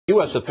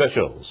U.S.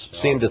 officials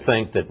seem to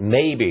think that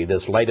maybe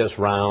this latest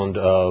round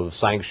of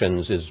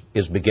sanctions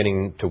is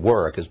beginning to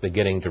work, is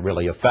beginning to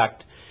really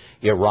affect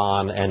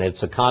Iran and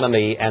its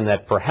economy, and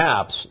that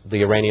perhaps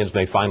the Iranians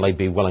may finally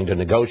be willing to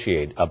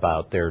negotiate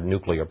about their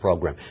nuclear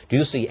program. Do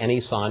you see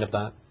any sign of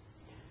that?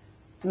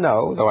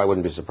 No, though I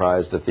wouldn't be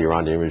surprised if the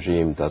Iranian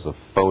regime does a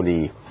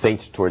phony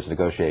feint towards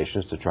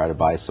negotiations to try to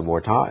buy some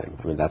more time.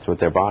 I mean, that's what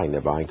they're buying. They're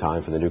buying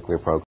time for the nuclear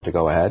program to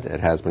go ahead. It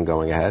has been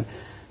going ahead.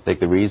 I think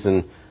the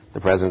reason the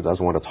president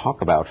doesn't want to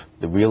talk about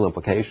the real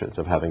implications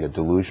of having a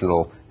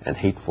delusional and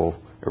hateful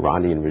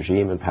Iranian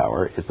regime in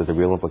power is that the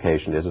real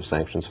implication is if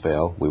sanctions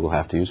fail, we will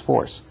have to use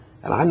force.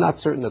 And I'm not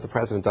certain that the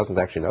president doesn't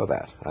actually know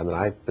that. I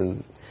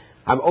mean,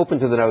 I'm open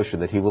to the notion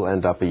that he will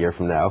end up a year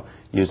from now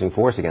using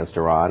force against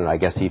Iran, and I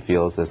guess he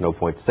feels there's no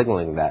point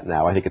signaling that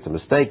now. I think it's a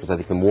mistake, because I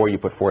think the more you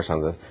put force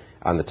on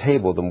the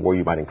table, the more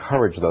you might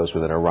encourage those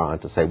within Iran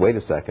to say, wait a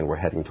second, we're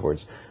heading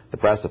towards the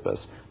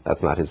precipice.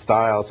 That's not his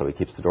style, so he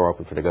keeps the door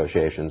open for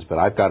negotiations. But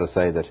I've got to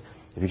say that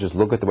if you just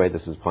look at the way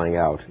this is playing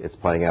out, it's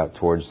playing out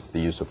towards the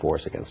use of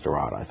force against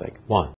Iran, I think. Why?